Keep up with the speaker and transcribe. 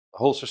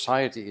whole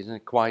society is in a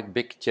quite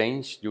big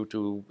change due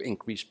to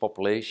increased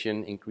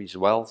population, increased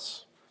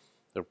wealth.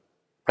 The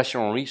pressure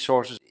on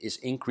resources is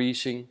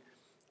increasing,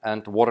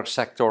 and the water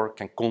sector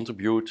can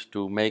contribute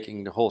to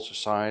making the whole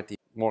society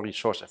more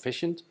resource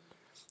efficient.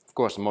 Of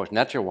course, the most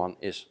natural one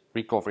is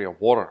recovery of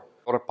water.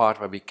 The other part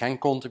where we can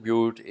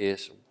contribute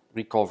is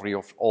recovery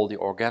of all the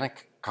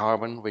organic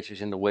carbon which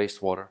is in the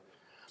wastewater.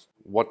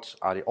 What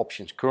are the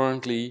options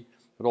currently,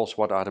 but also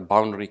what are the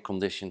boundary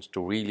conditions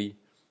to really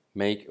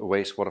make a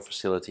wastewater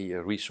facility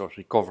a resource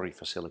recovery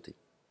facility.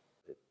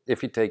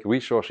 If we take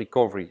resource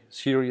recovery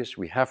serious,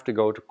 we have to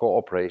go to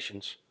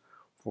cooperations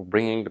for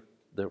bringing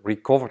the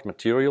recovered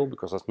material,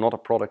 because that's not a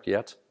product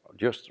yet,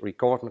 just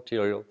recovered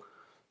material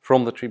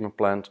from the treatment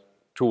plant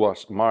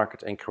towards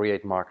market and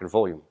create market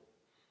volume.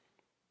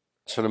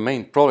 So the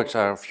main products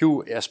are a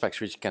few aspects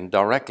which can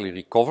directly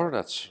recover.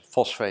 That's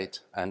phosphate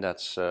and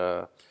that's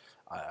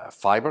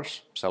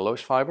fibers,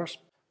 cellulose fibers.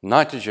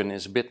 Nitrogen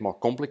is a bit more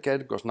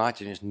complicated because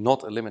nitrogen is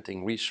not a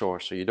limiting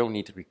resource, so you don't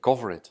need to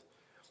recover it.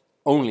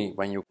 Only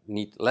when you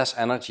need less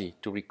energy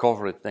to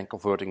recover it than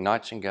converting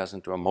nitrogen gas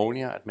into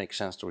ammonia, it makes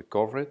sense to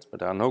recover it, but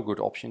there are no good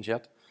options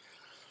yet.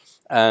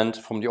 And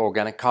from the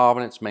organic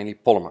carbon, it's mainly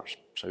polymers.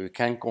 So you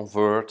can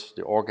convert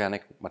the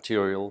organic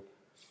material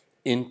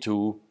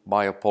into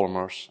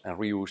biopolymers and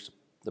reuse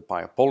the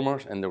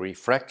biopolymers, and the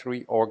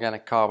refractory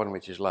organic carbon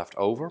which is left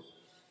over,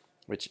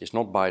 which is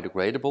not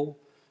biodegradable,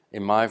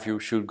 in my view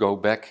should go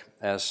back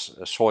as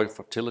a soil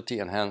fertility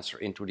enhancer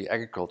into the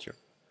agriculture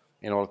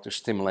in order to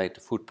stimulate the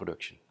food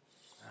production.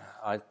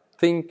 I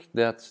think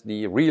that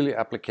the real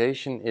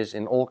application is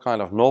in all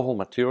kind of novel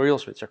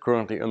materials which are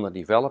currently under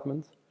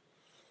development,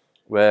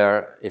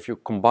 where if you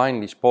combine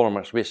these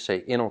polymers with,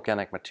 say,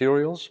 inorganic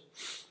materials,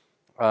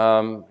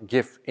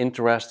 give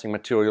interesting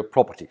material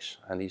properties,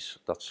 and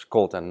that's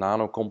called then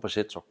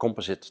nanocomposites or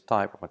composite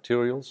type of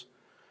materials.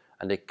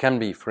 And they can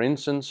be, for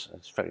instance,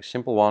 it's a very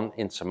simple one,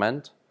 in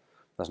cement.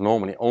 There's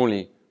normally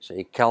only, say,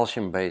 a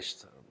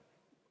calcium-based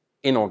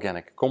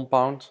inorganic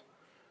compound.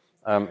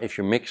 If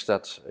you mix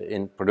that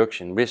in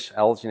production with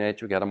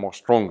alginate, you get a more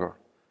stronger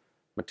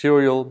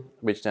material,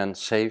 which then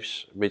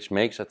saves, which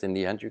makes that in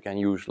the end you can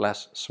use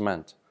less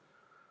cement.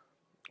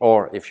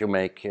 Or if you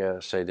make,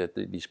 say, that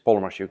these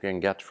polymers you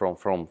can get from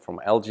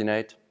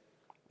alginate,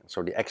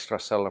 so the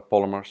extracellular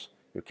polymers,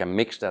 you can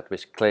mix that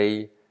with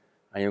clay,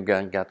 and you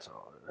can get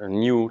a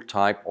new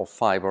type of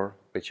fiber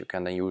which you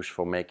can then use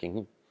for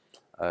making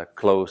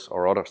clothes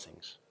or other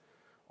things.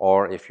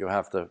 Or if you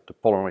have the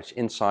polymers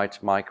inside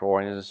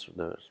microorganisms,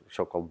 the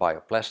so-called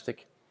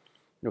bioplastic,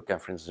 you can,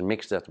 for instance,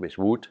 mix that with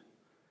wood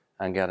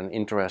and get an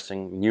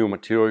interesting new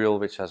material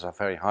which has a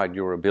very high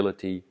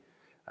durability,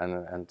 and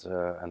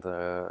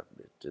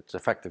it's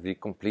effectively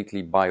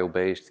completely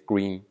bio-based,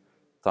 green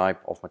type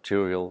of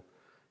material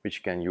which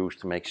you can use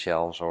to make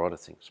shelves or other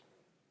things.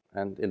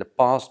 And in the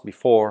past,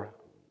 before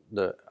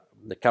the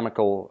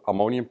chemical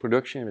ammonium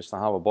production with the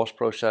Haber-Bosch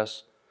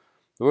process,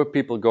 there were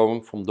people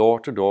going from door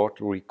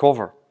to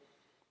recover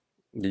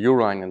the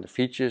urine and the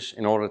feces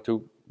in order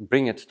to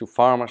bring it to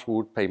farmers who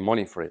would pay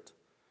money for it.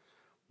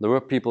 There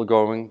were people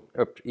going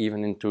up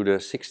even into the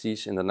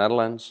 60s in the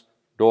Netherlands,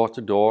 door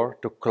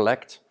to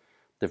collect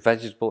the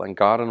vegetable and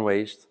garden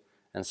waste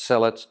and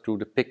sell it to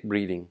the pig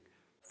breeding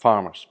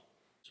farmers.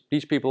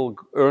 These people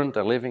earned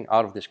their living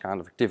out of this kind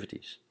of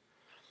activities.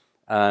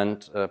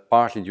 And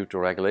partly due to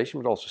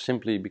regulation, but also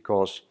simply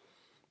because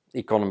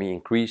economy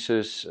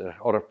increases,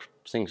 other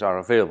things are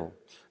available.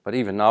 But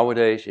even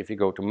nowadays, if you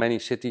go to many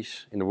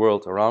cities in the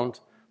world around,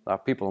 there are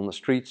people on the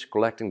streets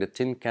collecting the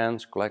tin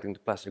cans, collecting the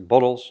plastic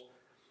bottles,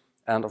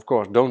 and of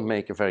course don't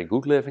make a very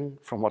good living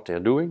from what they're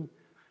doing,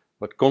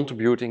 but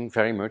contributing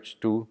very much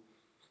to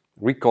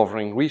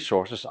recovering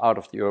resources out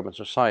of the urban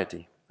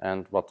society.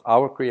 And what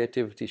our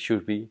creativity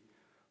should be,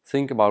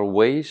 think about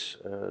ways,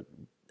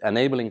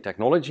 enabling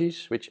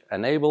technologies which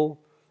enable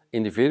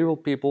individual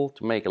people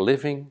to make a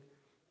living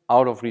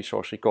out of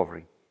resource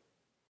recovery.